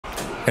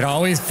It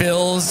always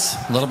feels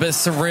a little bit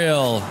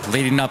surreal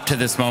leading up to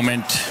this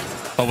moment.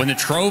 But when the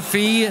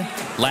trophy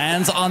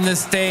lands on the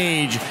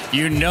stage,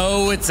 you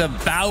know it's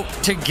about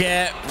to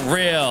get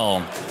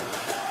real.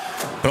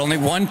 But only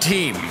one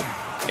team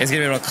is going to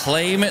be able to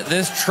claim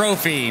this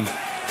trophy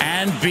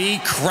and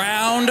be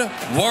crowned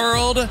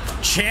world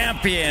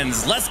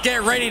champions. Let's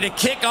get ready to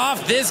kick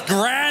off this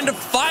grand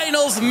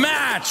finals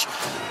match.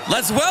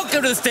 Let's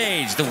welcome to the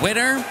stage the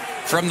winner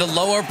from the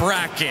lower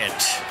bracket.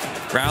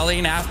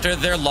 Rallying after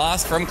their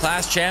loss from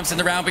Clash Champs in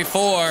the round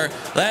before,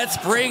 let's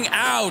bring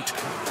out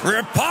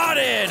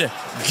Repotted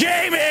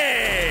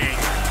Gaming!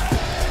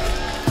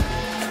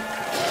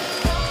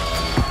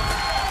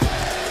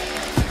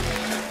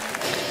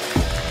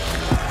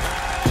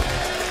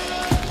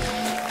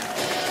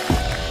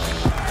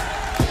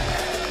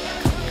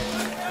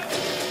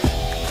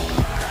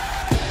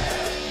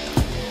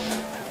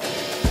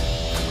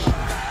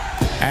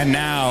 And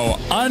now,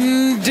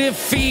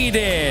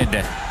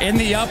 undefeated in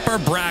the upper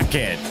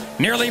bracket,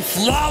 nearly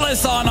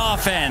flawless on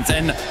offense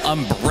and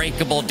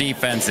unbreakable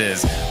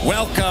defenses.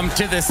 Welcome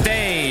to the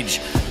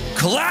stage,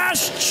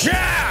 Clash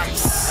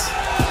Champs!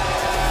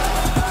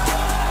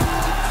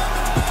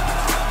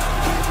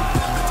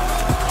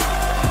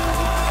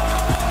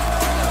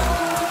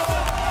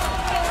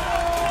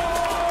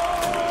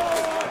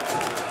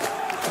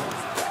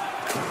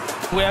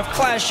 We have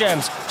Clash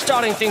Champs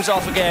starting things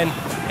off again.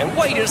 And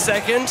wait a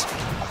second.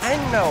 I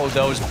know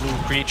those blue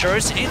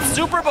creatures. It's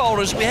Super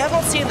Bowlers. We have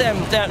not seen them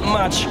that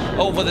much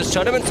over this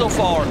tournament so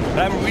far. But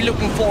I'm really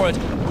looking forward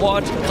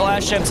what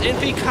Clash Champs in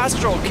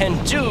Castro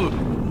can do.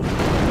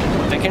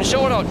 They can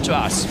show it out to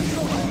us.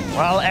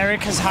 Well,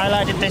 Eric has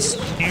highlighted this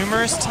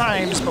numerous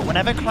times, but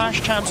whenever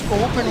Clash Champs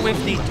open with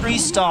the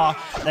 3-star,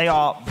 they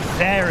are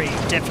very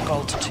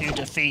difficult to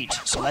defeat.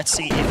 So let's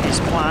see if his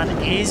plan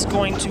is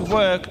going to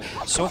work.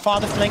 So far,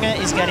 the Flinger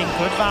is getting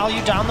good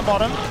value down the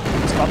bottom.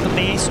 He's got the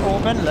base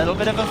open, a little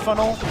bit of a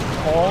funnel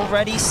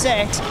already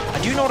set. I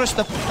do notice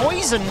the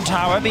Poison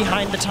Tower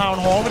behind the Town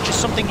Hall, which is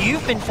something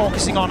you've been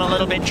focusing on a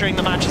little bit during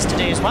the matches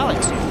today as well,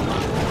 it seems.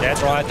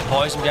 That's right, the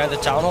Poison behind the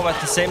Town Hall. At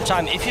the same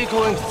time, if you're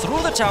going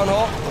through the Town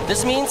Hall,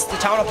 this means the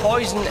Town of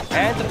Poison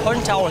and the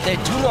Poison Tower, they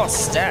do not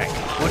stack,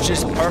 which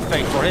is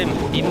perfect for him,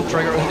 even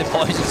triggering the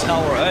Poison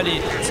Tower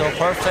early. So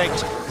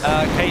perfect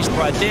case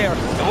right there.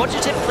 And what you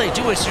typically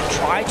do is you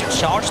try to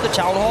charge the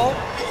Town Hall,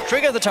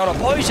 trigger the Town of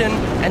Poison,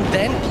 and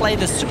then play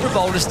the Super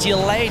Bowlers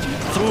delayed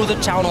through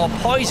the Town Hall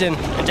Poison.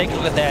 And take a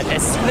look at that.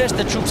 As soon as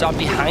the troops are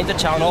behind the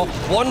Town Hall,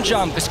 one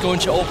jump is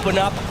going to open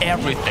up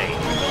everything.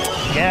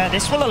 Yeah,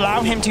 this will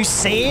allow him to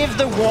save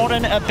the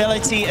Warden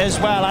ability as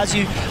well. As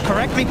you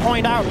correctly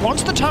point out,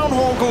 once the Town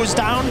Hall goes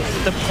down,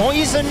 the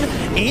Poison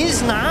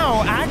is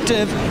now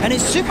active and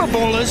his Super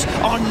Bowlers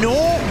are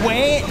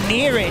nowhere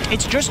near it.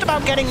 It's just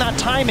about getting that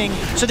timing,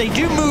 so they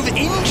do move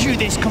into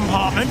this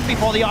compartment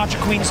before the Archer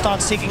Queen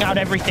starts taking out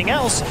everything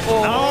else.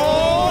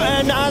 Oh,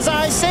 and as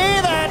I say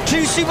that,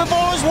 2 Super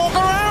Bowlers walk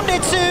around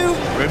it too.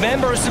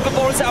 Remember, Super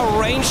Bowlers are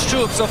ranged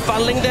troops, so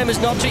funneling them is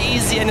not too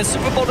easy, and a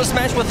Super Bowlers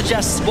match with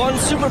just one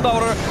Super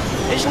Bowler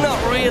is not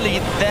really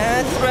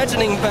that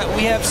threatening, but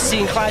we have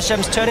seen Clash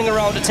Champs turning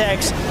around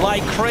attacks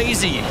like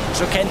crazy.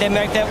 So can they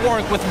make that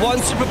work with one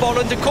Super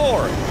Bowler in the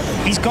core?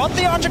 He's got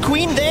the Archer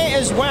Queen there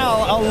as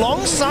well,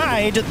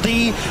 alongside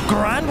the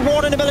Grand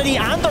Warden ability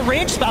and the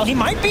Rage spell. He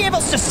might be able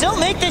to still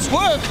make this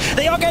work.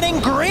 They are getting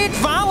great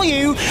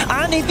value,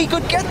 and if he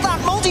could get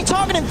that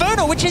multi-target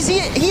Inferno, which is he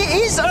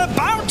is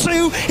about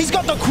to, he's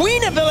got the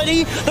Queen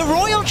ability, the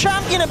Royal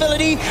Champion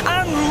ability,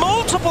 and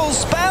multiple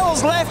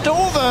spells left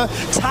over.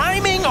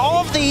 Timing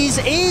of these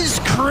is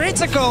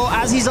critical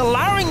as he's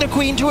allowing the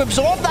Queen to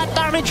absorb that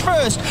damage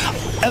first.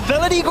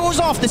 Ability goes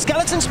off, the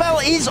Skeleton spell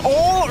is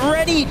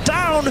already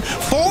down.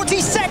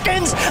 40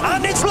 seconds,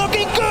 and it's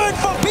looking good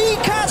for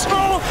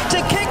Castro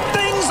to kick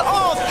things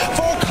off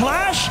for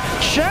Clash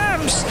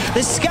Champs.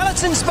 The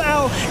Skeleton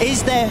spell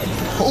is their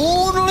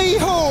only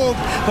hope,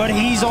 but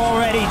he's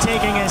already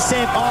taking a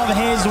sip of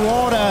his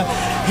water.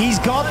 He's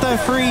got the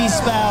free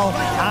spell,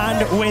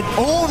 and with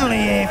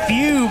only a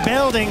few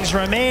buildings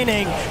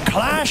remaining,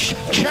 Clash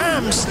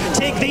Champs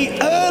take the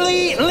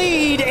early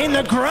lead in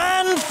the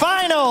grand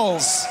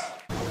finals.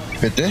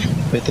 Vete.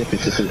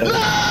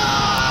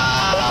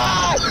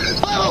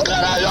 ¡Vamos,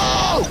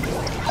 carajo!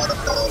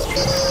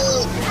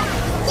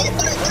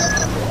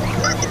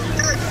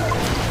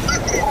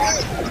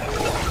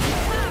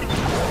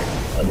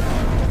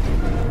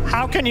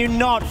 How can you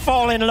not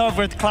fall in love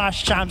with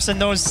Clash Champs and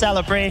those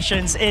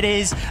celebrations? It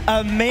is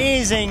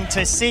amazing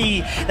to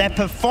see. Their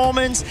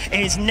performance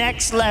is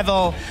next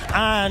level,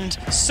 and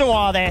so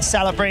are their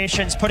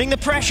celebrations, putting the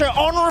pressure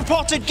on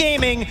Repotted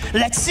Gaming.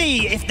 Let's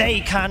see if they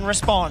can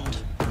respond.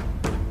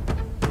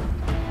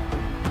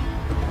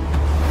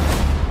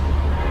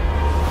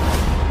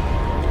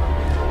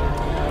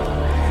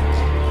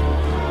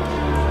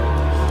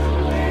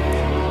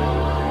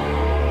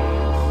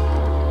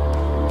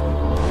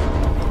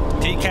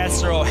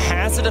 Astro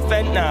has to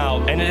defend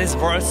now, and it is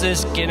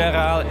versus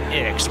General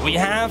X. We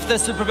have the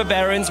Super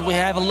Barbarians, we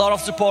have a lot of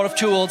supportive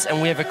tools,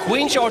 and we have a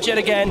Queen Charge yet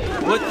again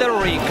with the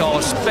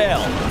recall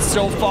spell.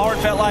 So far,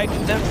 it felt like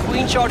the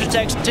Queen Charge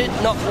attacks did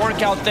not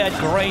work out that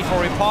great for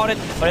Repotted,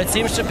 but it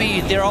seems to be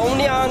their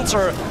only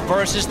answer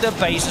versus the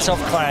basis of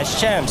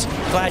Clash Champs.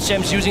 Clash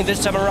Champs using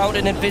this time around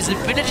an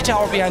invisibility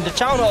tower behind the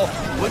Town Hall,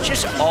 which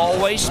is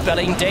always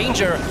spelling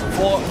danger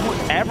for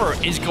whoever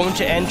is going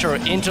to enter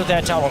into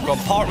that Town Hall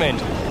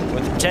compartment.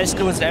 With test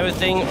loons and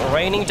everything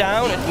raining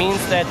down, it means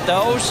that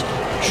those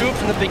troops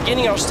in the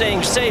beginning are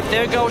staying safe.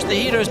 There goes the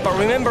healers, but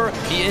remember,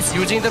 he is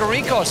using the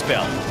recall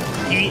spell.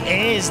 He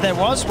is. There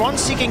was one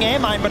seeking air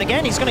mine, but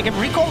again, he's going to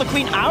recall the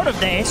Queen out of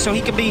there so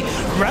he can be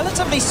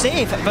relatively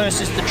safe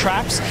versus the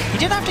traps. He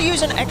did have to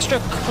use an extra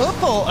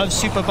couple of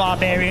Super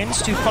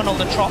Barbarians to funnel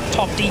the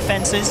top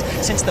defenses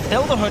since the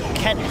Builderhood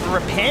kept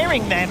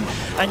repairing them.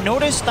 And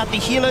notice that the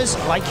healers,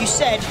 like you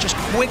said, just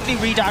quickly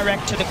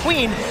redirect to the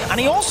Queen. And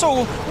he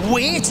also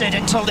waited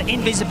until the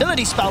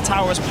invisibility spell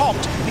tower was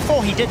popped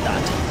before he did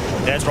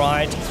that. That's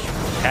right.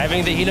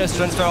 Having the healers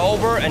transfer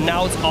over, and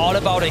now it's all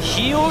about a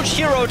huge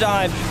hero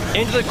dive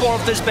into the core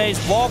of this base.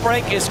 Wall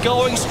break is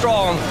going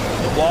strong.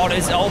 The wall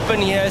is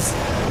open. He has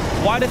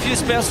quite a few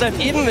spells left,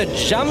 even the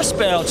jump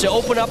spell to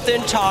open up the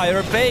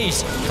entire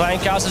base. Clan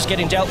Castle is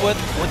getting dealt with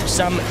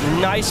some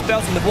nice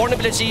spells, and the Warden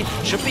ability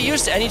should be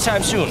used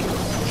anytime soon.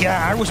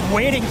 Yeah, I was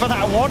waiting for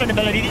that Warden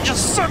ability.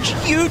 Just such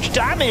huge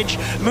damage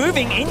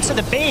moving into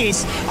the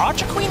base.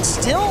 Archer Queen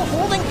still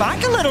holding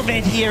back a little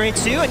bit here,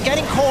 Itsu, and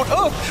getting caught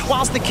up,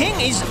 whilst the King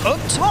is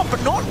up top,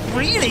 but not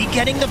really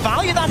getting the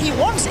value that he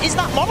wants. Is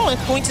that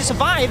Monolith going to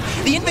survive?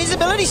 The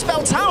invisibility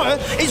spell tower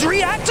is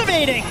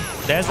reactivating.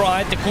 That's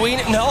right, the Queen.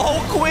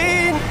 No,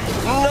 Queen!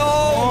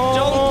 No!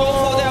 Don't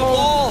go for that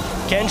wall!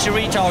 Can she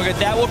retarget?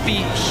 That would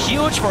be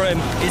huge for him.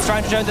 He's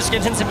trying to turn the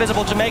skeletons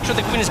invisible to make sure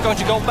the Queen is going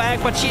to go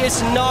back, but she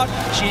is not.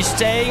 She's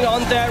staying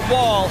on that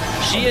wall.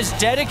 She is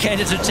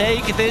dedicated to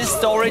take this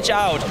storage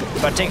out.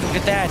 But take a look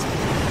at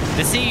that.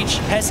 The siege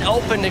has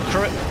opened a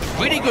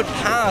really good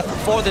path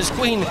for this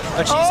Queen,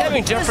 but she's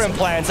having different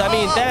plans. I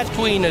mean, that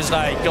Queen is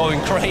like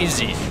going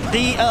crazy.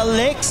 The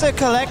elixir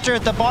collector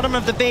at the bottom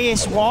of the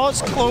base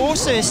was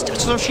closest,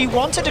 so she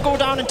wanted to go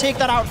down and take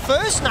that out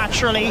first,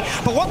 naturally.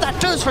 But what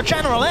that does for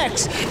General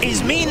X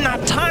is mean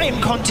that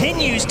time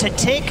continues to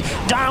tick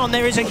down.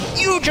 There is a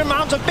huge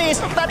amount of base.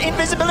 That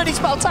invisibility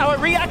spell tower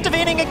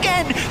reactivating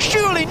again.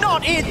 Surely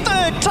not a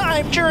third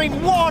time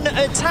during one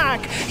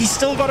attack. He's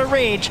still got a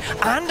rage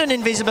and an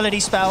invisibility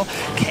spell.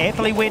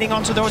 Carefully waiting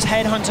onto those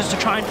headhunters to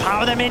try and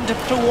power them in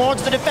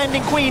towards the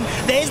defending Queen.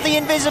 There's the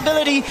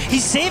invisibility.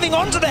 He's saving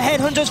onto the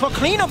headhunters for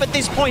cleanup at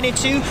this point,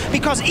 too,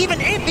 because even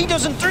if he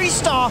doesn't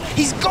 3-star,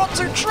 he's got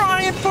to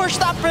try and push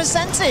that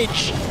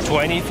percentage.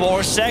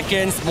 24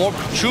 seconds. More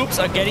troops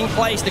are getting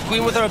placed. The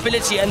Queen with her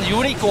ability and the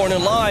Unicorn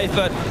alive,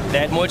 but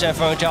that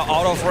multi-furniture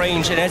out of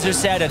range. And as you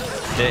said it,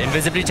 the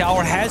invisibility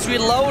tower has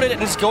reloaded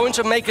and is going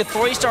to make a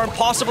 3-star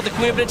impossible. The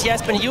Queen ability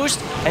has been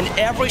used, and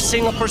every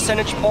single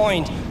percentage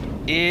point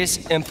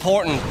is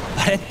important.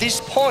 But at this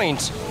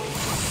point,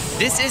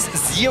 this is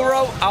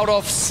 0 out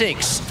of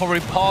 6 for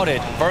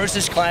Repotted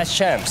versus Clash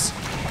Champs.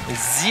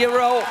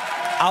 0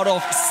 out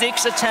of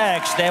 6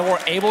 attacks they were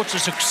able to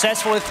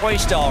successfully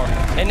 3-star.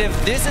 And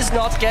if this is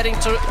not getting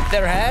to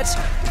their heads,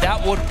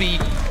 that would be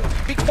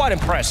quite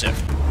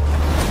impressive.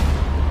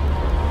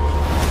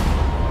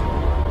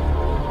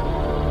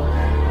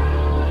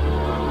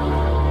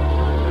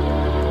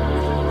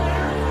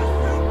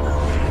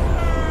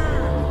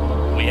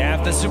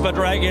 The Super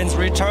Dragons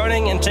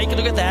returning, and take a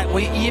look at that.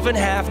 We even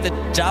have the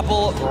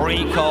double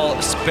recall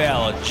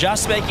spell,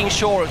 just making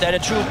sure that a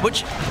troop,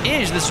 which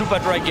is the Super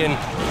Dragon,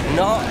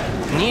 not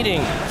needing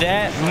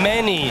that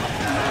many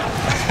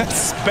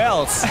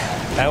spells.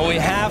 And we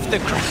have the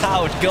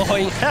crowd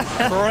going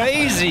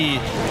crazy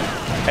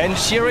and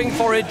cheering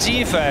for a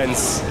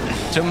defense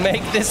to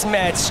make this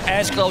match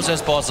as close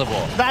as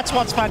possible. That's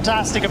what's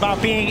fantastic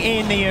about being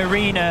in the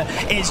arena,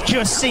 is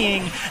just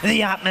seeing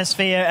the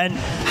atmosphere and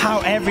how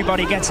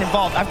everybody gets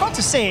involved. I've got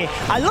to say,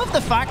 I love the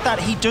fact that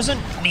he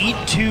doesn't need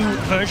 2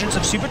 versions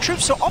of Super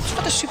Troops, so opts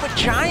for the Super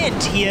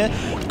Giant here.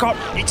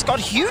 It's got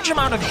huge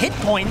amount of hit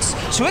points,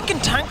 so it can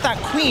tank that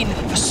Queen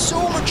for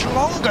so much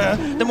longer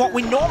than what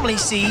we normally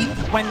see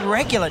when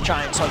regular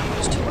Giants are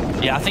used.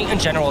 Yeah, I think in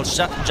general, it's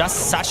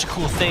just such a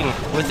cool thing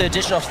with the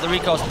addition of the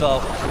recall spell.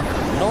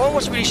 No one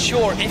was really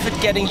sure if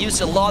it getting used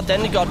a lot,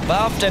 then it got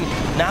buffed, and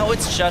now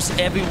it's just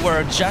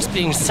everywhere, just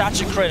being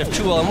such a creative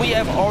tool. And we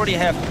have already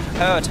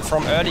heard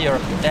from earlier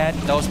that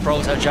those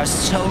pros are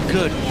just so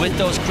good with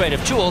those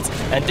creative tools,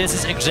 and this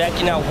is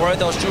exactly now where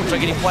those troops are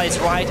getting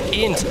placed right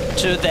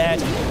into that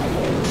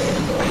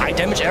high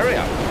damage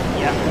area.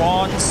 Yeah,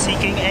 one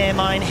seeking air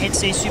mine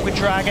hits a Super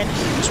Dragon.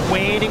 Just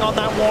waiting on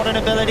that Warden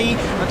ability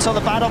until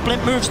the Battle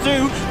Blimp moves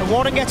through. The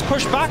Warden gets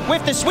pushed back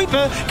with the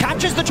Sweeper,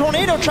 catches the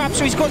Tornado Trap,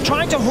 so he's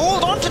trying to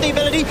hold on to the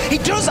ability. He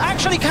does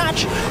actually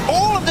catch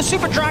all of the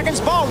Super Dragons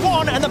bar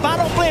one, and the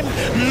Battle Blimp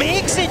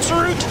makes its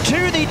route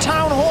to the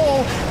Town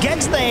Hall,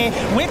 gets there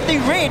with the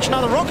Rage. Now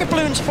the Rocket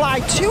Balloons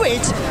fly to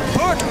it,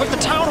 but with the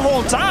Town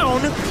Hall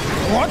down,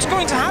 what's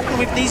going to happen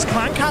with these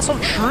Clan Castle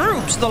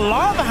troops? The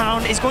Lava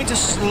Hound is going to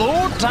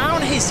slow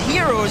down his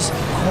heroes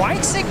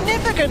quite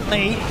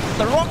significantly.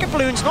 The Rocket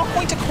Balloon's not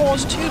going to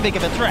cause too big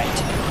of a threat.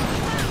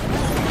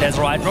 That's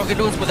right, Rocket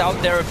Balloons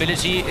without their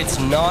ability, it's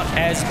not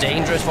as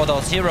dangerous for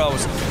those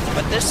heroes.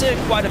 But there's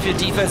quite a few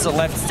defenses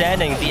left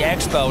standing. The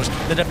Expos,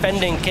 the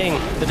defending King,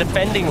 the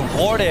defending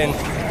Warden,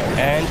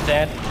 and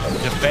that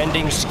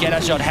defending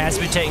Scattershot has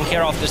to be taken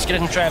care of. The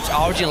skeleton traps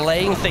are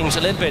delaying things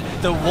a little bit.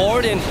 The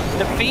Warden,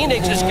 the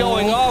Phoenix is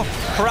going off.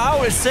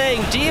 Prow is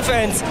saying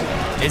defense.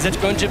 Is it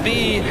going to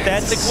be?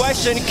 That's the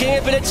question. King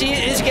ability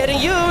is getting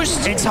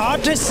used. It's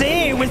hard to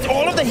say with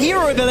all of the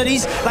hero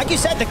abilities. Like you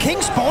said, the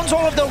King spawns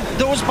all of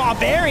those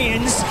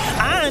barbarians,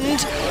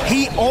 and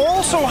he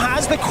also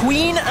has the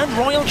Queen and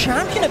Royal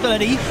Champion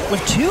ability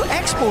with two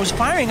Expos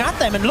firing at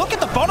them. And look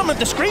at the bottom of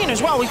the screen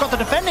as well. We've got the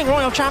defending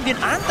Royal Champion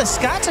and the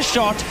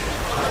Scattershot.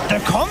 The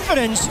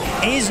confidence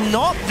is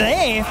not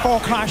there for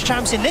Clash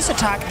Champs in this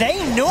attack. They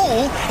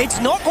know it's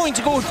not going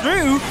to go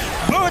through,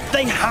 but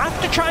they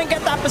have to try and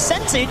get that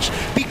percentage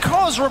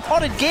because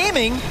Repotted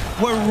Gaming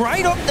were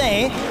right up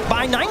there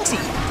by 90.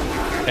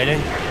 And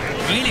then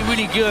really,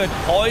 really good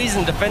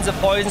poison, defensive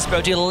poison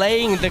spell,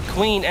 delaying the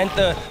Queen and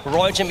the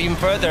Royal Champ even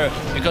further,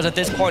 because at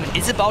this point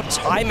it's about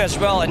time as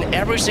well, and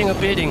every single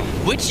building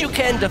which you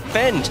can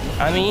defend.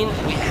 I mean,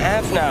 we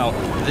have now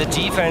the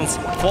defense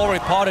for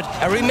Repotted.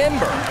 And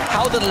remember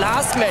how the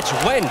last match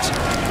went.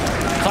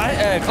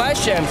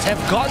 Clash Champs have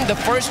gotten the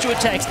first two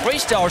attacks 3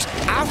 stars.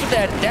 After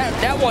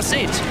that was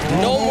it.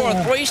 No more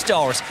 3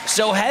 stars.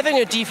 So having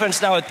a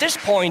defense now at this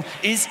point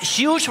is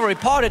huge for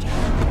Repotted.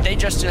 They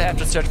just still have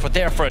to search for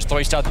their first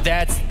 3 stars.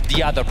 That's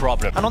the other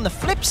problem. And on the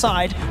flip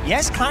side,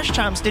 yes, Clash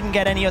Champs didn't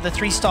get any other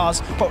 3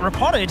 stars, but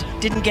Repotted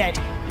didn't get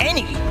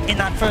any in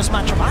that first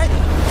matchup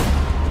either.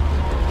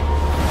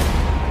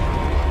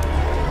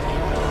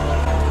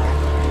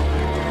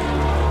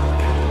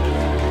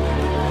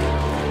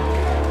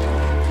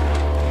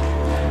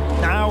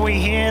 Now we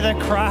hear the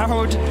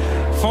crowd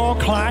for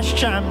Clash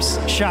Champs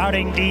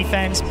shouting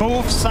defense,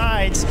 both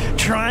sides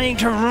trying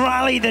to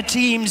rally the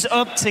teams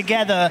up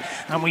together.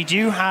 And we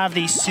do have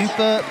the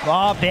Super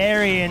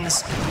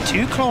Barbarians,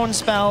 2 clone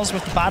spells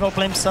with the Battle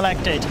Blimp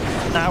selected.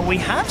 Now we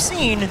have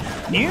seen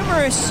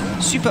numerous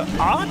Super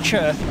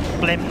Archer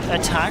Blimp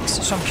attacks,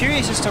 so I'm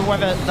curious as to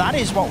whether that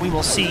is what we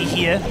will see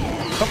here.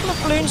 A couple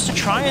of balloons to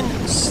try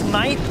and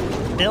snipe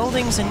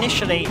buildings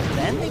initially,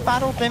 then the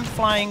Battle Blimp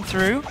flying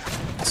through.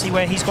 See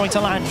where he's going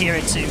to land here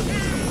at 2.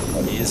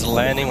 He's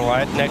landing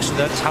right next to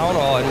the Town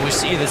Hall, and we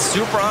see the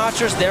Super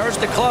Archers. There's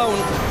the clone.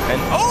 And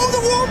oh,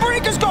 the Wall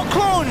Breaker's got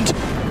cloned!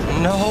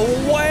 No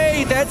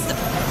way!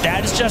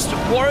 That is just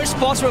worst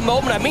possible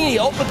moment. I mean, he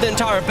opened the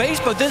entire base,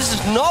 but this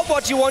is not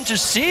what you want to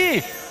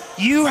see.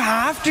 You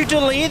have to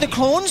delay the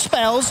clone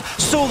spells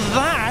so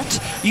that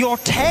your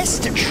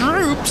test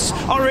troops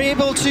are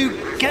able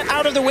to get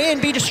out of the way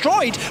and be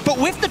destroyed. But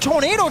with the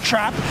Tornado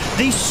Trap,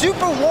 the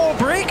Super Wall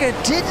Breaker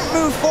didn't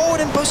move forward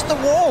and bust the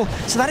wall.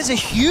 So that is a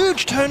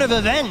huge turn of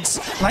events.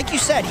 Like you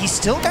said, he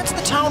still gets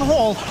the Town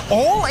Hall.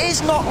 All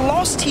is not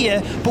lost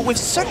here, but with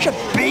such a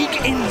big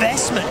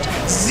investment,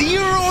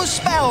 0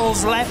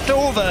 spells left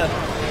over,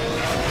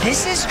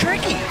 this is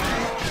tricky.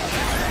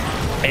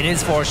 It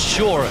is for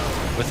sure.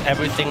 With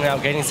everything now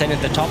getting sent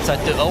at the top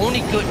side, the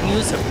only good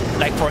news,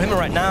 like for him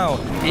right now,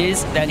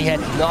 is that he had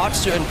not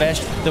to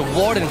invest the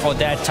Warden for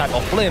that type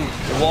of blimp.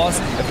 It was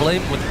a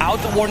blimp without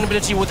the Warden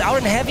ability,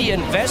 without a heavy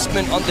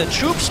investment on the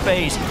troop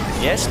space.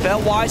 Yes,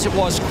 spell-wise, it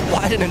was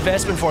quite an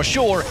investment for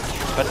sure,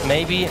 but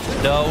maybe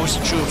those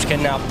troops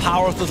can now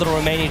power through the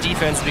remaining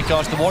defense,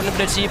 because the Warden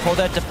ability for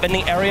that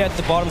defending area at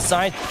the bottom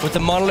side with the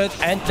Monolith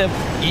and the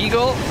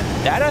Eagle,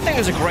 that I think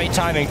is a great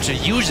timing to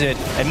use it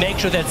and make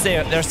sure that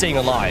they're staying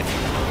alive.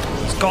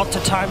 Got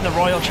to time the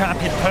Royal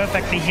Champion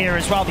perfectly here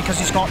as well, because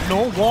he's got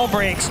no wall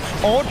breaks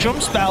or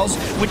jump spells,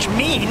 which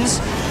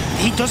means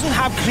he doesn't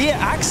have clear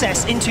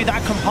access into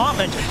that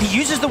compartment. He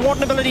uses the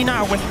Warden ability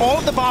now with all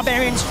of the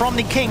Barbarians from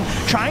the King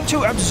trying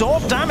to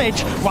absorb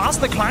damage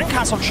whilst the Clan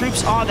Castle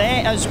troops are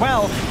there as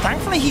well.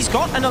 Thankfully, he's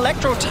got an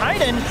Electro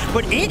Titan,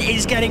 but it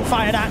is getting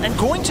fired at and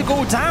going to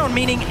go down,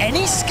 meaning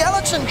any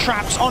skeleton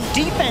traps on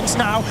defense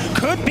now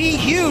could be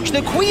huge.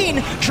 The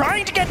Queen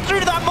trying to get through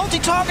to that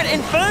multi-target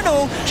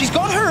Inferno. She's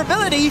got her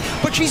ability,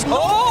 but she's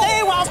not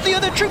there whilst the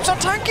other troops are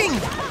tanking.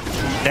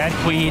 That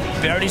Queen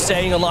barely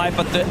staying alive,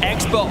 but the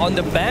Expo on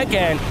the back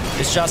end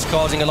is just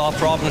causing a lot of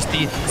problems.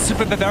 The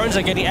Super Barbarians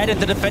are getting added.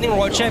 The defending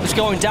Royal Champ is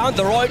going down.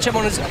 The Royal Champ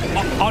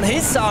on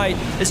his side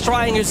is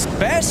trying his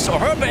best, or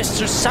her best,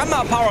 to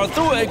somehow power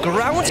through a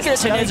ground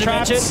skeleton, as you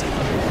mentioned.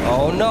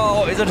 Oh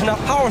no, is it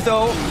enough power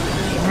though?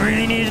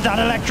 Really needed that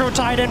Electro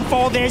Titan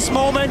for this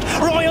moment.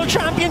 Royal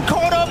Champion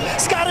caught up.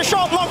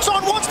 Scattershot locks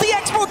on. Once the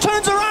Expo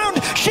turns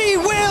around, she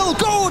will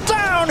go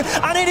down.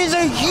 And it is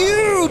a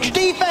huge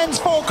defense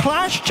for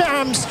Clash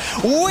Champs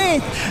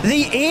with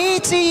the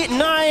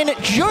 89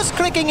 just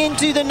clicking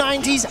into the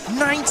 90s.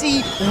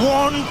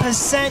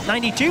 91%,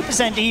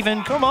 92%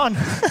 even. Come on.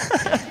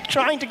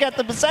 Trying to get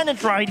the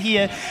percentage right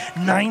here.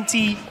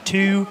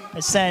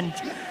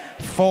 92%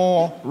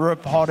 for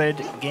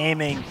Repotted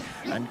Gaming.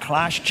 And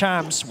Clash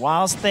Champs,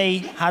 whilst they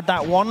had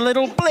that one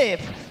little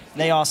blip,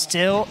 they are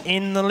still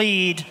in the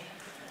lead.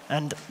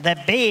 And their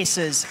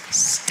bases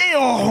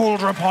still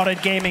hold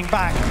Repotted Gaming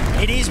back.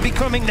 It is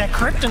becoming their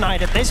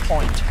kryptonite at this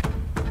point.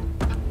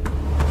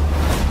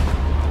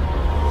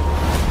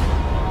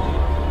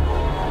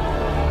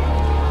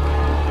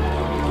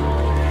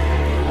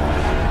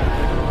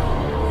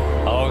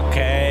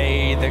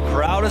 Okay, the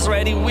crowd is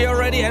ready, we are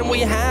ready, and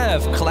we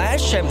have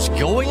Clash Champs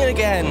going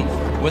again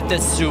with the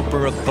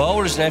Super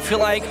Bowlers. And I feel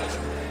like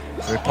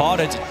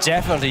Repotted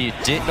definitely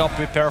did not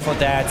prepare for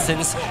that,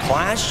 since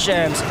Clash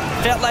Champs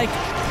felt like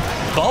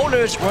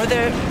Bowlers were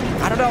their,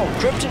 I don't know,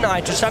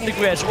 kryptonite to some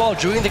degree as well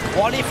during the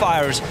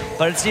qualifiers.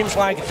 But it seems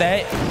like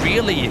they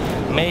really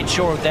made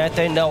sure that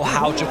they know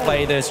how to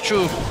play this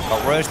true.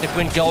 But where's the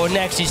Queen going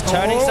next? He's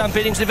turning some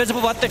buildings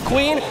invisible, but the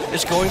Queen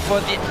is going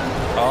for the...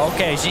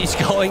 Okay, she's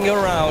going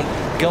around,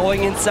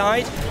 going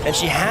inside, and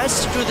she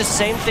has to do the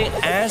same thing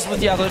as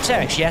with the other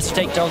attack. She has to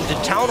take down the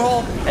Town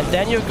Hall, and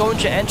then you're going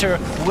to enter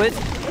with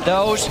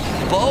those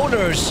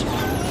Bowlers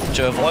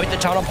to avoid the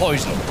Town of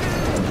Poison.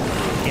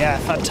 Yeah,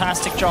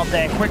 fantastic job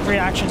there. Quick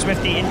reactions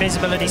with the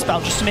invisibility spell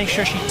just to make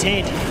sure she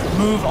did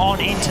move on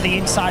into the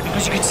inside,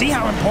 because you can see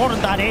how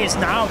important that is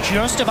now.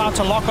 Just about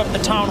to lock up the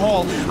Town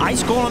Hall.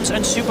 Ice Golems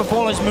and Super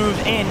Bowlers move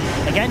in.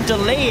 Again,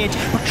 delayed,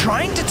 but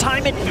trying to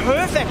time it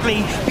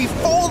perfectly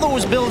before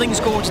those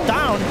buildings go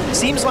down.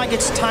 Seems like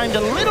it's timed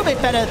a little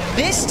bit better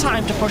this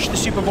time to push the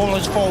Super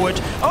Bowlers forward.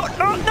 Oh,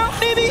 no,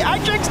 maybe I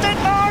jinxed it.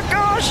 Oh,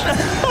 gosh.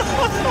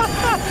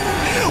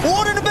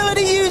 Warden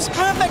ability used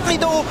perfectly,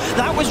 though.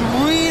 That was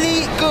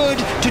really good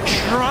to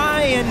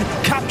try and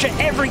capture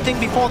everything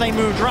before they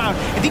moved around.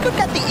 If he could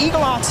get the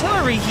Eagle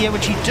Artillery here,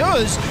 which he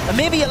does, and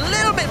maybe a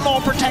little bit more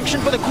protection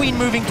for the Queen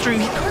moving through,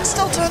 he could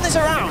still turn this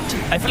around.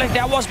 I feel like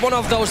that was one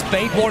of those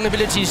bait Warden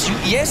abilities.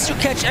 Yes, you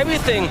catch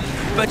everything,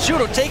 but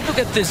Judo, take a look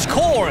at this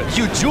core.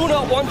 You do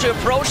not want to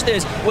approach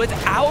this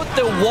without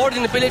the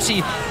Warden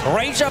ability.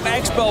 Rage up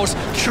Expos,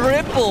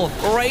 triple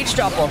raged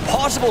up or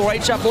possible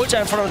raged up multi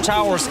in front of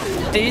towers.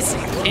 This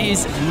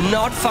is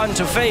not fun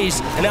to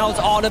face, and now it's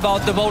all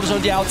about the Bowlers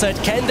on the outside.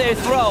 Can they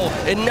throw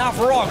enough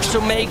rocks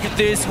to make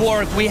this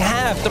work? We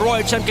have the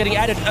Royal Champ getting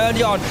added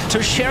early on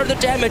to share the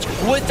damage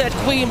with that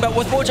Queen, but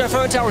with multi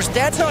front towers,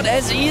 that's not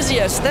as easy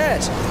as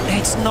that.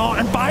 It's not,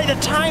 and by the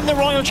time the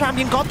Royal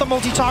Champion got the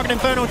multi-target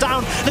Inferno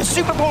down, the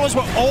Super Bowlers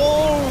were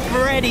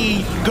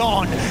already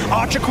gone.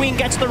 Archer Queen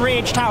gets the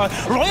Rage Tower.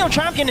 Royal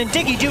Champion and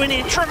Diggy doing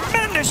a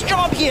tremendous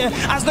job here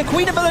as the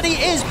Queen ability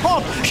is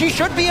popped. She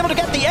should be able to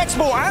get the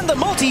Expo and the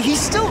multi.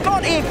 He's still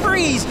got a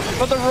freeze,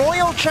 but the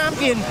Royal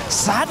Champion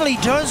sadly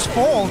does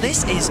fall.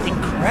 This is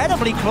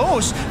incredibly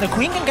close. The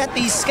Queen can get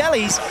these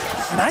skellies,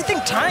 and I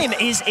think time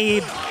is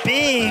a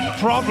big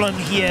problem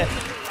here.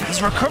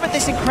 He's recovered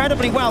this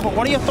incredibly well, but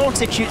what are your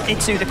thoughts,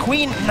 Itsu? The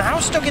Queen now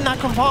stuck in that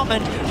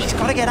compartment. She's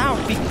got to get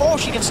out before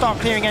she can start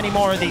clearing any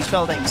more of these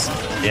buildings.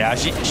 Yeah,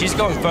 she's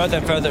going further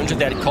and further into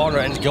that corner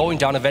and going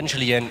down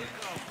eventually, and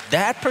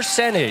that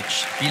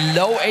percentage,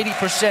 below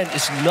 80%,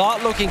 is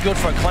not looking good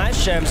for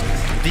Clash Champs.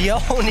 The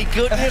only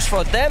good news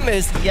for them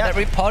is that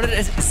Repotted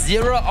is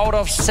 0 out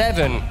of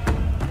 7.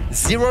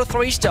 0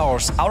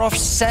 3-stars out of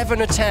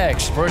 7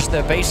 attacks versus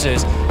their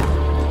bases.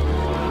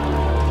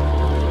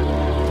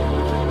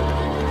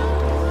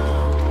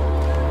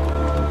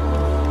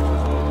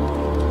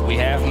 We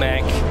have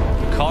Mac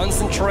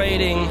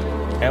concentrating,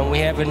 and we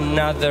have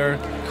another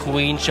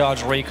Queen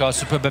Charge Recall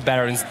Super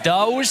Barbarians.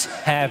 Those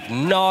have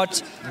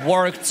not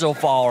worked so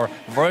far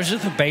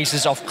versus the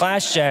bases of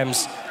Clash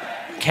Champs.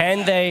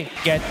 Can they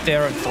get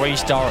their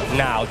 3-star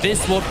now?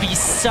 This will be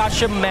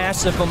such a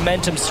massive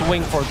momentum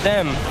swing for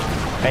them.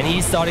 And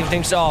he's starting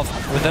things off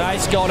with an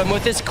Ice Golem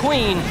with his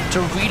Queen to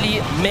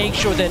really make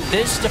sure that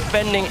this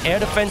defending air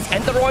defense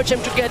and the Royal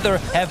Champ together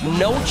have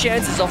no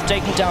chances of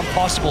taking down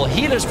possible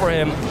healers for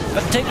him.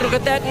 But take a look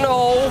at that.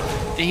 No!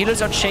 The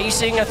healers are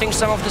chasing, I think,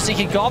 some of the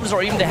Seeking Goblins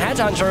or even the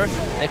Headhunter.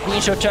 The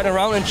Queen should turn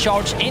around and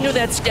charge into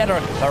that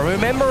scatter. But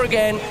remember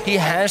again, he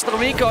has the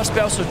recall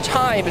spell, so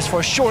time is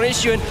for sure an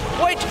issue. And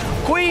wait,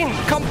 Queen,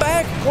 come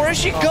back! Where is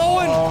she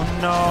going? Oh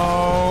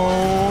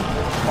no!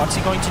 What's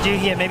he going to do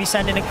here? Maybe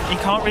send in a... He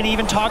can't really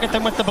even target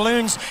them with the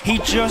balloons. He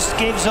just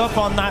gives up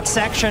on that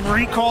section,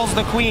 recalls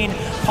the Queen,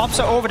 pops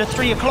her over to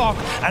 3 o'clock,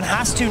 and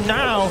has to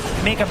now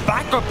make a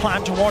backup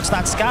plan towards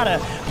that scatter.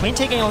 Queen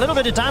taking a little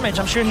bit of damage.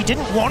 I'm sure he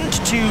didn't want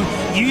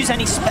to use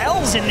any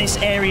spells in this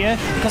area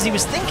because he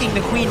was thinking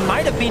the Queen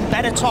might have been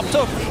better topped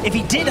up if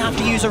he did have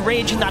to use a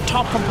rage in that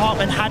top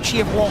compartment had she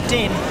have walked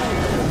in.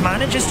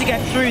 Manages to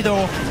get through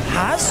though,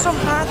 has some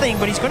pathing,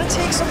 but he's going to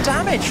take some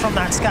damage from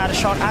that scatter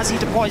shot as he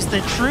deploys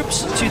the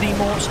troops to the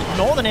most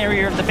northern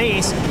area of the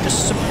base to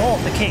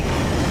support the king.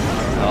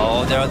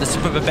 Oh, there are the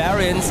Super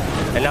Barbarians,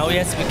 and now he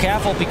has to be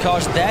careful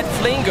because that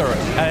Flinger,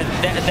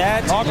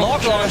 that Log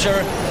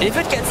Launcher, if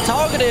it gets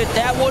targeted,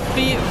 that would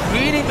be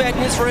really bad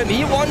news for him.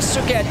 He wants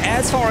to get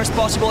as far as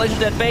possible into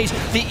that base.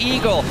 The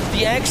Eagle,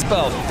 the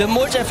Expo, the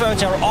Multi-Inferno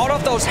Tower, all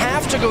of those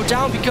have to go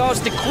down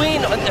because the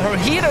Queen and her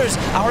healers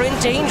are in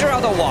danger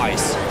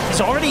otherwise.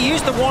 He's already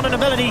used the Warden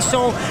ability,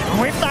 so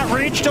with that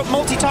raged up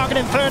multi-target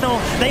Inferno,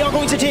 they are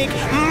going to take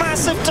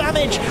massive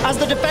damage as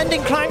the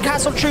defending Clan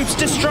Castle troops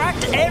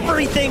distract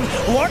everything.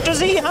 What does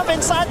he have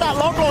inside that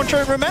Log Launcher?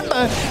 And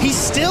remember, he's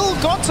still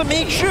got to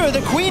make sure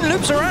the Queen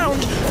loops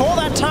around for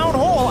that Town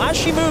Hall as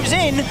she moves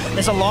in.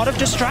 There's a lot of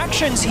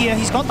distractions here.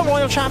 He's got the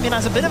Royal Champion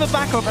as a bit of a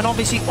backup, and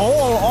obviously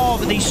all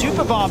of the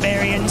Super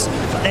Barbarians.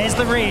 There's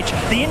the Rage.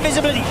 The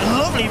Invisibility.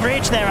 Lovely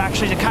Rage there,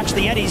 actually, to catch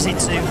the Eddies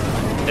into.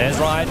 That's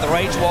right, the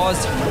Rage was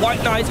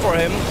quite nice for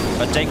him.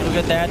 But take a look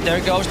at that, there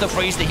goes the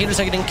freeze. The healers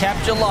are getting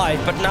kept alive,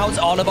 but now it's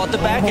all about the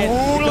back end.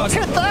 Oh, look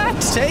at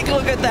that! Take a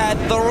look at that.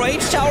 The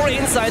Rage Tower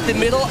inside the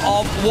middle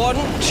of 1,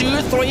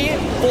 2, 3,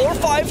 4,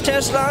 5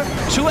 Tesla,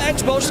 2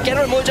 Expos,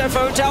 Scanner,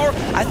 Multi-Inferno Tower.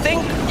 I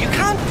think you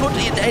can't put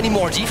any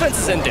more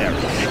defenses in there.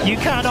 You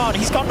cannot.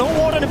 He's got no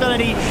Warden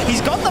ability.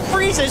 He's got the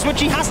freezes,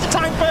 which he has to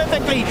time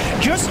perfectly.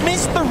 Just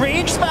missed the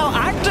Rage spell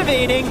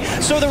activating,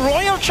 so the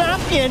Royal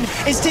Champion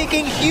is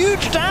taking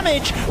huge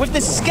damage with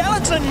the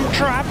Skeleton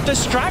Trap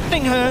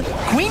distracting her.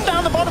 Queen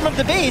down the bottom of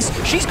the base.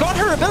 She's got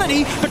her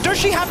ability, but does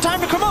she have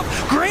time to come up?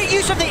 Great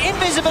use of the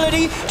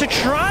invisibility to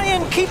try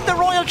and keep the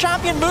Royal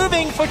Champion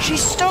moving, but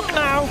she's stuck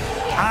now.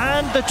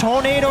 And the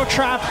Tornado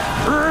Trap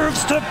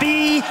proves to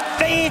be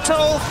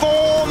fatal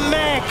for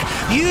Mech.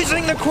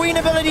 Using the Queen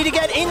ability to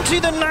get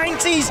into the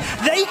 90s,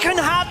 they can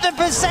have the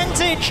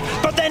percentage,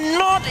 but they're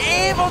not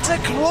able to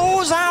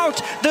close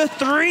out the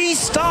 3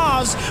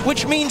 stars,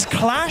 which means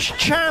Clash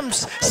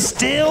Champs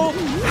still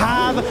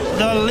have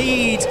the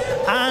lead,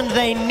 and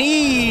they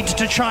need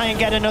to try and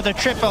get another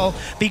triple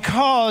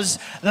because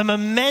the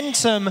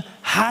momentum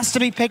has to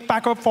be picked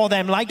back up for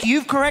them. Like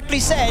you've correctly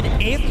said,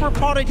 if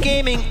Repotted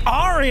Gaming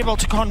are able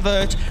to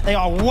convert, they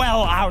are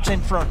well out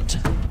in front.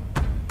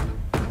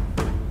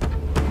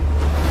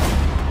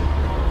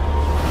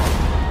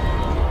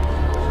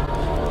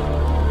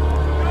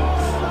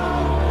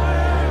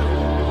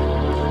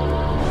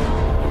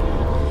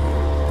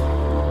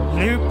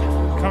 Loop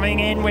coming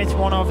in with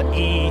one of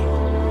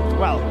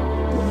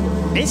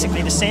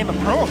basically the same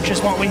approach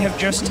as what we have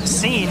just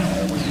seen.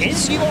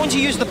 Is he going to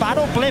use the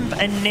Battle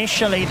Blimp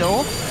initially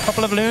though? A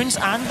couple of loons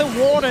and the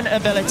Warden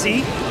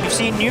ability. We've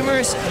seen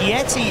numerous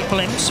Yeti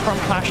blimps from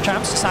Clash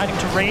Champs deciding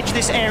to rage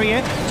this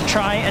area to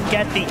try and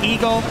get the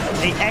Eagle,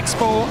 the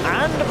Expo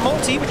and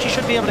Multi, which he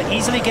should be able to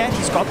easily get.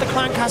 He's got the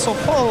Clan Castle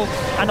pull,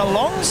 and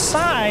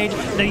alongside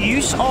the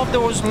use of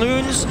those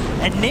loons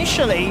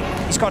initially,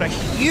 he's got a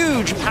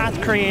huge path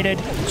created,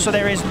 so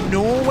there is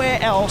nowhere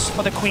else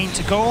for the Queen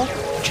to go.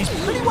 She's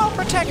pretty well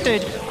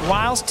protected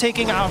whilst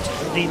taking out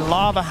the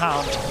Lava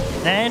Hound.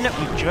 Then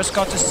we've just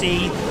got to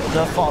see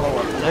the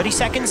follow-up. 30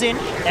 seconds in,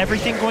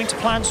 everything going to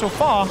plan so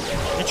far.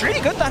 It's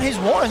really good that his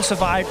Warren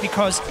survived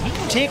because he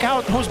can take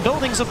out those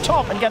buildings up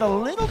top and get a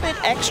little bit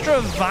extra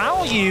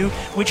value,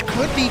 which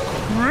could be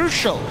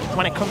crucial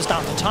when it comes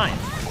down to time.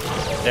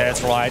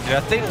 That's right, and I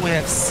think we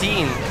have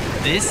seen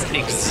this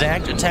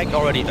exact attack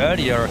already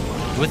earlier,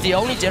 with the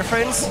only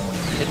difference,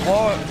 it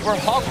were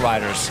Hog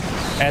Riders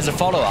as a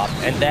follow-up,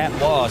 and that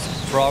was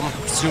from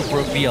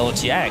Super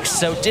BLTX.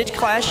 So did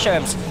Clash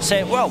Champs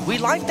say, well, we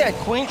like that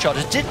Queen shot,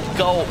 it did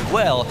go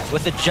well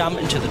with the jump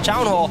into the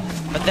Town Hall,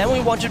 but then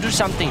we want to do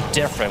something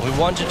different. We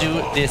want to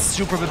do the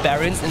Super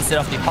Barbarians instead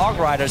of the Hog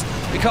Riders,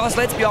 because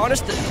let's be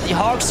honest, the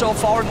Hogs so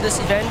far in this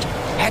event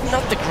had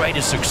not the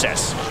greatest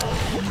success.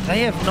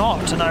 They have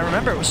not, and I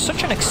remember it was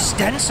such an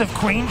extensive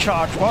Queen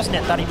charge, wasn't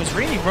it, that he was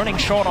really running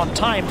short on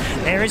time.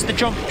 There is the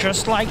jump,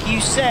 just like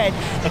you said.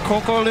 The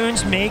Coco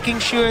Loons making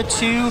sure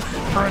to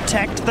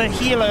protect the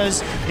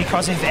healers,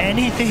 because if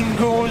anything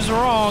goes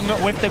wrong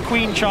with the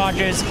Queen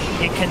charges,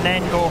 it can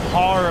then go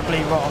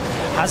horribly wrong.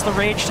 Has the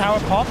Rage Tower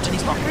popped, and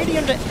he's not really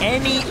under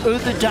any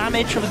other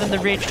damage other than the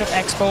Raged Up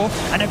Expo.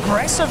 An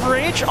aggressive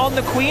Rage on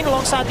the Queen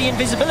alongside the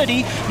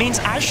invisibility means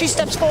as she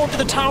steps forward to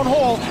the Town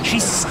Hall,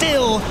 she's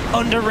still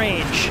under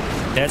Rage.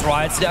 That's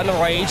right, still under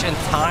Rage, and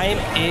time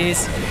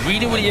is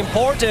really, really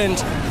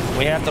important.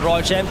 We have the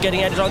Royal Champ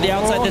getting at it on the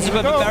outside. The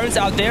Super Barbarians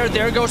out there.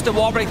 There goes the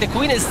Warbreak. The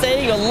Queen is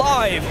staying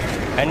alive.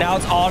 And now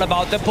it's all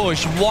about the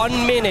push.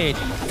 1 minute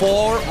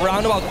for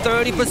around about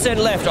 30%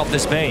 left of the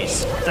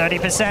space.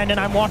 30%, and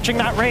I'm watching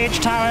that Rage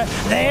Tower.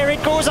 There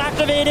it goes,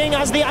 activating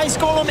as the Ice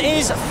Golem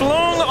is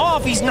flung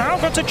off. He's now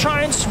got to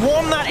try and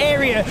swarm that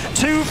area.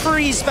 2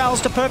 freeze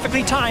spells to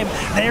perfectly time.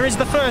 There is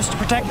the first to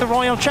protect the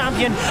Royal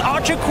Champion.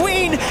 Archer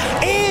Queen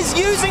is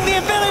using the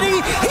ability.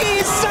 He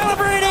is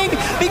celebrating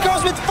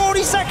because with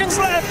 40 seconds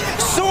left,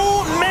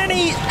 so many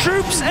many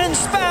troops and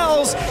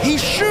spells.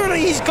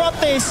 He's got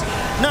this.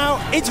 Now,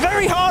 it's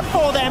very hard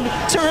for them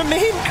to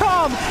remain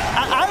calm.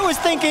 I was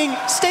thinking,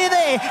 stay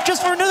there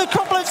just for another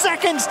couple of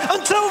seconds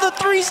until the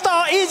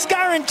 3-star is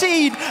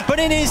guaranteed. But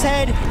in his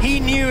head, he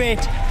knew it.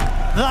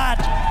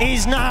 That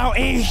is now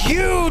a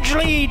huge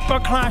lead for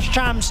Clash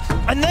Champs,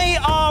 and they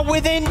are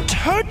within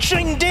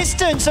touching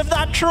distance of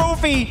that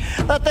trophy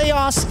that they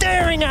are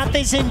staring at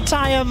this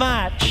entire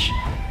match.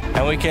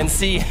 And we can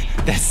see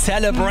the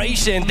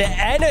celebration, the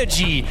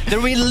energy, the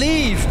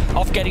relief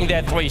of getting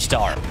that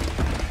 3-star.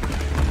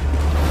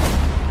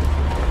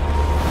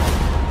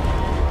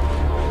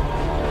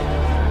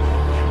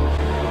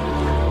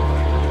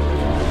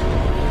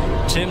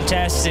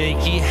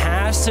 Timtastic, he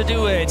has to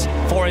do it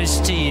for his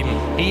team.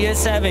 He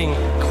is having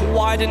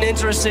quite an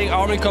interesting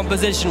army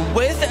composition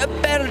with a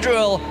battle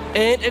drill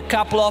and a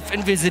couple of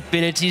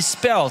invisibility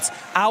spells.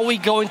 Are we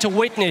going to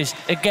witness,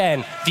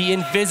 again, the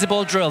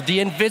invisible drill, the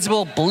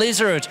invisible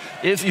blizzard,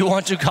 if you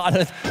want to call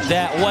it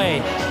that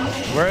way?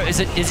 Where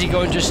is he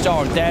going to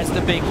start? That's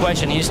the big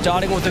question. He's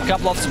starting with a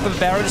couple of super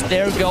barons.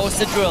 There goes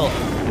the drill.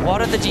 What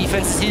are the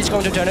defenses he's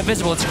going to turn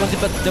invisible? It's going to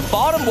be the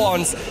bottom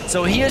ones.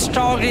 So he is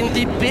targeting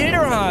the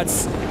builder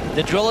huts.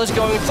 The drill is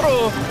going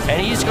through,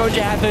 and he's going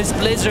to have his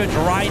blizzard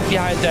right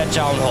behind that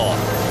town hall.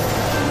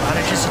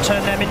 Manages to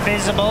turn them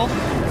invisible.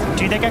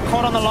 Do they get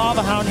caught on the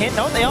lava hound hit?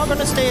 No, they are going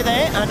to stay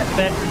there and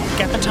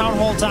get the town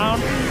hall down,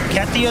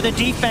 get the other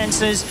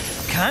defenses.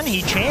 Can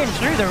he chain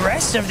through the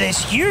rest of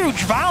this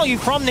huge value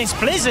from this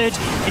blizzard?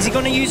 Is he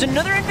going to use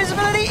another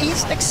invisibility?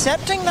 He's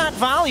accepting that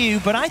value,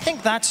 but I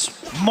think that's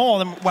more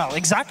than, well,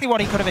 exactly what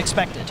he could have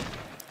expected.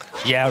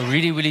 Yeah,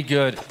 really, really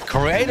good.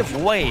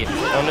 Creative way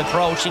on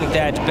approaching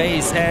that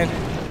base. And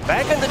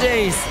back in the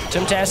days,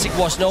 Timtastic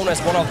was known as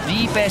one of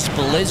the best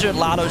blizzard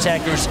lotto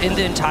attackers in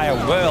the entire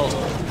world.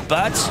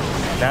 But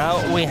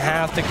now we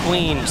have the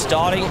Queen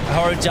starting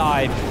her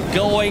dive,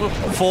 going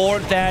for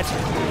that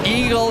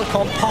Eagle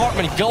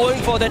compartment,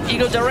 going for that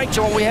Eagle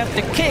direction, where we have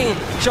the King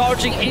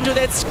charging into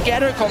that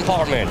scatter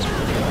compartment.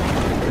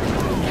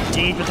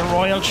 Indeed, with the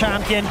Royal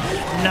Champion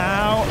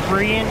now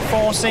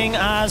reinforcing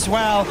as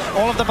well.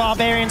 All of the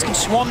Barbarians can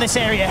swarm this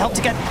area, help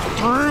to get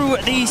through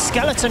these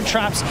skeleton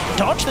traps,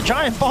 dodge the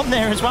giant bomb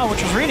there as well,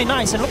 which was really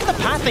nice. And look at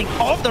the pathing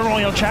of the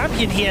Royal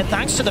Champion here,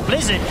 thanks to the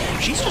Blizzard.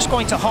 She's just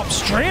going to hop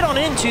straight on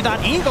into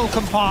that Eagle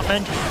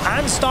compartment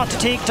and start to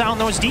take down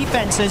those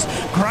defenses.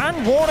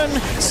 Grand Warden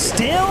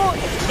still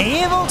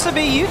able to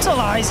be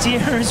utilized here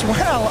as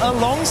well,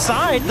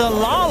 alongside the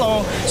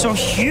Lalo. So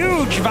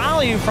huge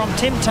value from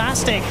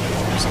Timtastic.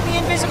 The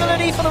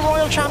invisibility for the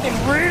Royal Champion,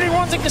 really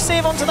wanting to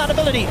save onto that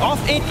ability. Off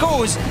it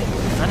goes.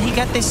 Can he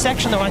get this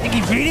section though? I think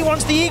he really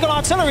wants the Eagle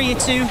Artillery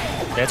too.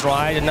 That's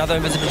right, another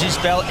invisibility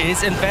spell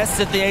is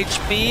invested. The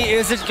HP,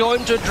 is it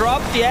going to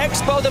drop? The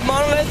Expo, the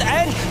Monolith,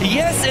 and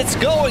yes, it's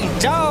going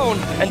down.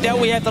 And then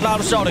we have the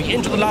Lado starting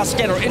into the last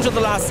scanner, into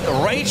the last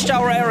Rage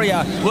Tower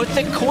area with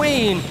the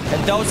Queen.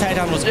 And those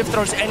headhunters, if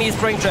there's any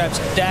string traps,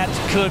 that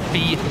could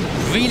be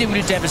really,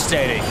 really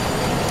devastating.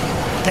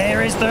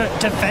 There is the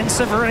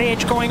defensive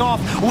rage going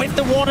off with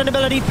the Warden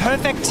ability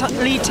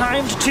perfectly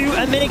timed to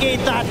mitigate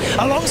that.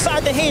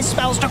 Alongside the haste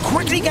spells to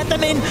quickly get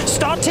them in,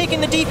 start taking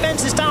the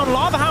defenses down.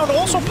 Lava Hound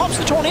also pops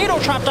the tornado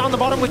trap down the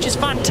bottom, which is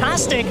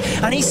fantastic.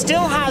 And he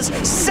still has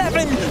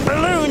 7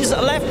 balloons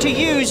left to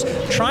use,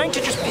 trying to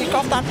just pick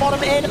off that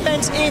bottom air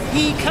defense if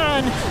he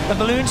can.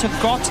 The balloons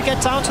have got to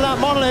get down to that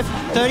monolith.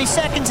 30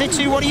 seconds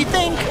into, what do you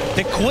think?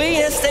 The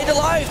Queen has stayed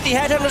alive. The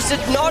headhunters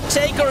did not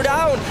take her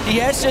down. He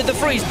has to the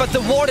freeze, but the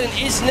Warden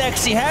is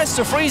next. He has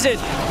to freeze it,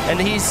 and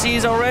he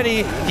sees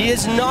already he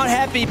is not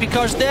happy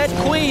because that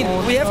Queen,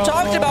 we have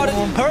talked about it,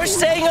 her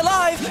staying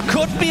alive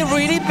could be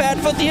really bad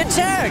for the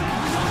attack.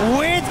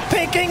 With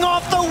picking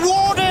off the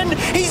Warden,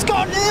 he's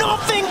got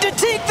nothing to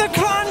take the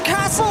clan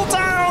castle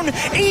down.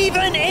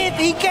 Even if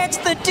he gets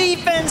the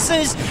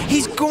defenses,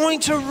 he's going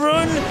to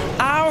run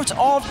out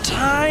of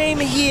time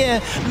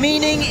here,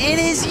 meaning it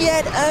is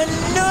yet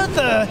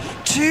another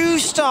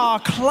 2-star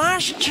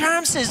Clash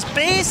Champs'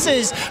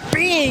 bases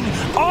being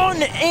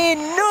on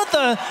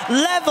another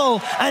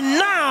level. And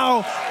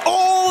now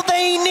all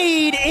they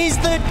need is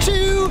the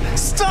 2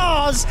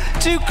 stars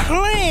to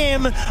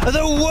claim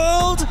the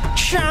World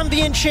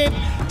Championship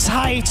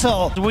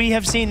title. We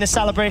have seen the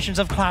celebrations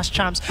of Clash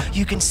Champs.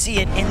 You can see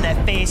it in their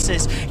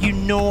faces. You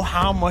know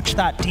how much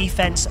that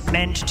defense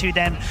meant to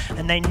them,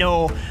 and they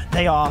know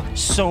they are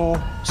so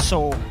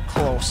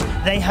close.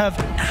 They have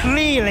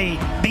clearly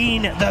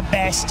been the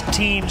best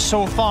team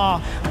so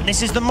far, and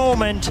this is the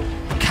moment.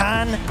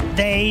 Can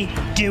they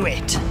do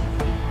it?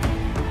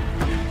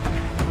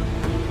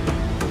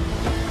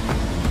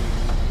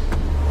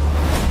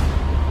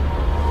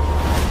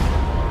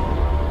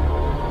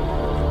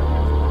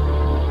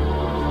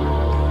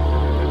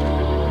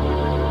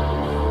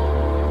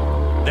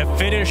 The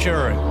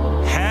finisher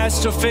has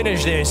to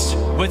finish this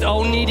with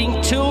only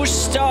needing 2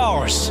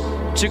 stars.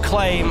 to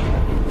claim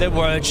the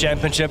World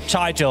Championship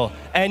title.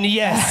 And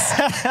yes,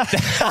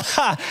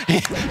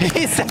 he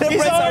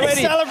celebrates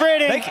already.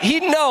 Celebrating. Like, he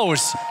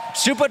knows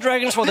Super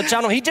Dragons for the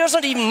Town Hall. He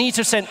doesn't even need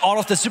to send all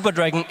of the Super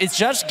Dragon. It's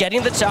just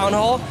getting the Town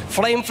Hall,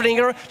 Flame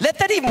Flinger. Let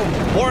that even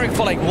work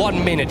for like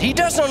 1 minute. He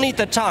does not need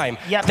the time.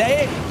 Yep.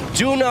 They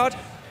do not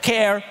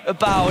care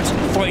about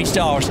 3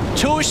 stars,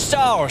 2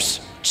 stars.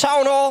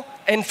 Town Hall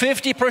and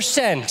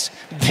 50%.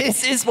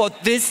 This is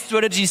what this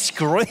strategy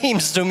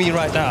screams to me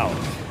right now.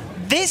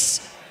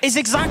 This is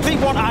exactly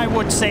what I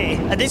would say.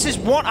 And this is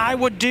what I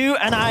would do,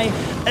 and I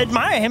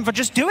admire him for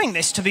just doing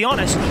this, to be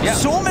honest. Yeah.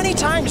 So many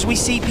times we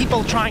see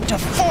people trying to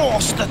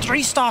force the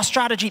 3-star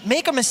strategy,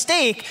 make a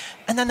mistake,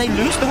 and then they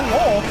lose the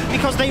war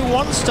because they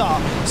 1-star.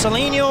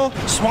 Seleno,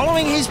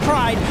 swallowing his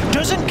pride,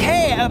 doesn't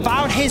care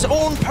about his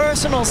own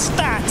personal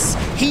stats.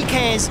 He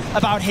cares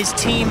about his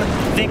team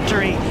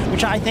victory,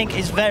 which I think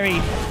is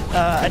very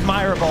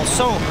admirable.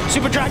 So,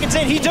 Super Dragon's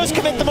in. He does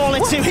commit them all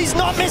in 2. He's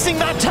not missing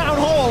that Town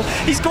Hall.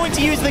 He's going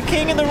to use the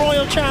King and the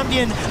Royal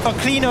Champion for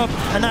cleanup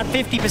and that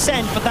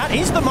 50%. But that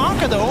is the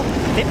marker, though.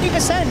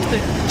 50%. The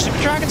Super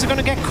Dragons are going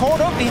to get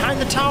caught up behind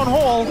the Town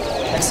Hall.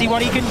 Let's see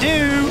what he can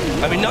do.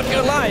 I mean, not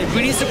gonna lie,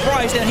 really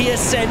surprised that he has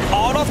sent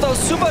all of those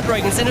Super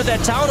Dragons into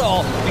that Town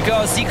Hall,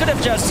 because he could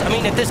have just, I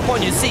mean, at this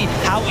point you see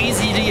how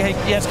easy he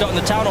has gotten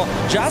the Town Hall.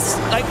 Just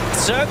like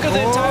circle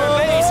the entire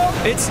base.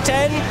 It's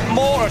 10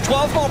 more or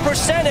 12 more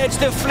percentage.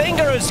 The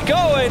Flinger is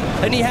going,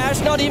 and he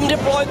has not even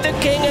deployed the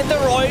King and the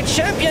Royal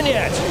Champion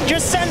yet.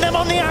 Just send them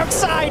on the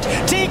outside.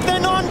 Take the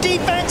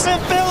non-defensive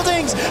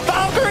buildings.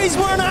 Valkyrie's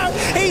run out.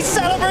 He's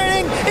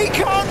celebrating. He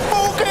can't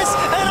focus,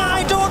 and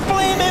I don't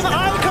blame him.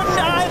 I couldn't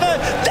either.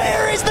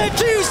 There is the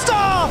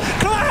 2-star.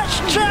 Clash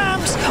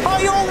Champs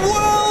are your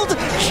world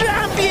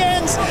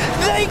champions.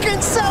 They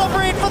can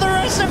celebrate for the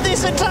rest of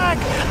this attack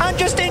and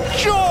just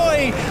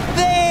enjoy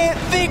their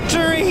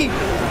victory.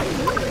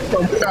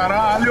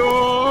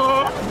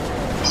 Caralho!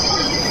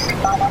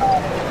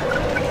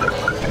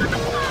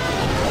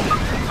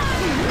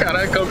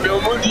 Caralho,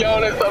 campeão mundial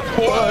nessa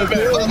porra,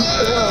 velho.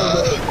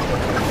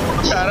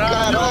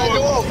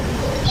 Caralho!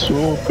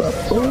 Super!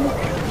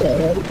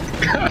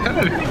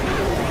 Caralho!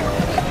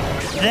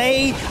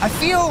 They, I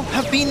feel,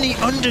 have been the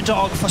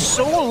underdog for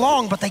so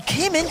long, but they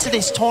came into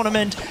this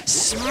tournament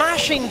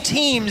smashing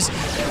teams,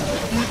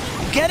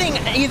 getting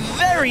a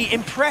very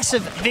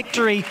impressive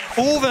victory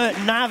over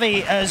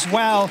Navi as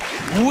well.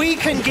 We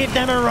can give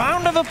them a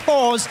round of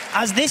applause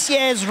as this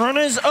year's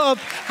runners-up,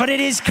 but it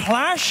is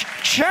Clash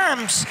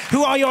Champs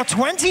who are your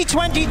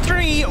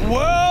 2023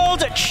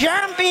 World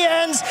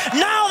Champions.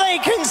 Now they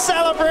can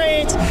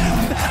celebrate,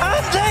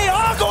 and they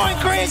are going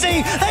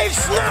crazy. They've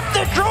snapped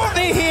the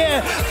trophy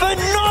here.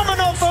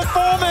 Phenomenal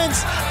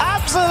performance.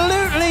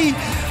 Absolutely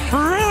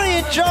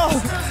brilliant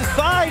job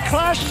by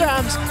Clash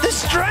Champs. The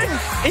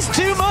strength is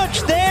too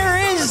much. There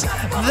is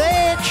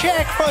their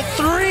check for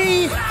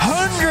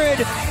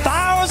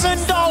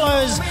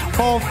 $300,000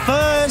 for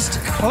first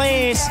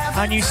place.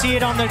 And you see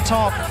it on the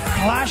top.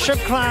 Clash of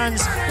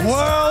Clans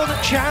World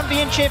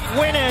Championship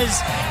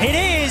winners. It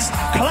is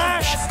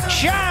Clash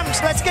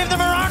Champs. Let's give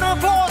them a round of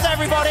applause,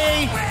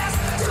 everybody.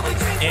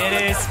 It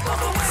is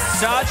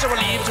such a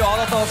relief to all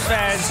of those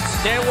fans.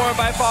 They were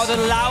by far the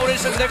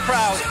loudest in the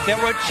crowd. They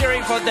were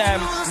cheering for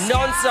them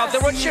non-stop. They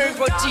were cheering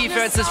for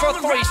defenses, for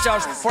 3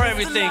 stars, for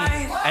everything.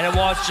 And it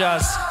was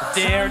just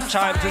their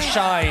time to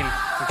shine.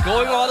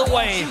 Going all the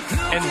way,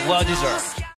 and well deserved.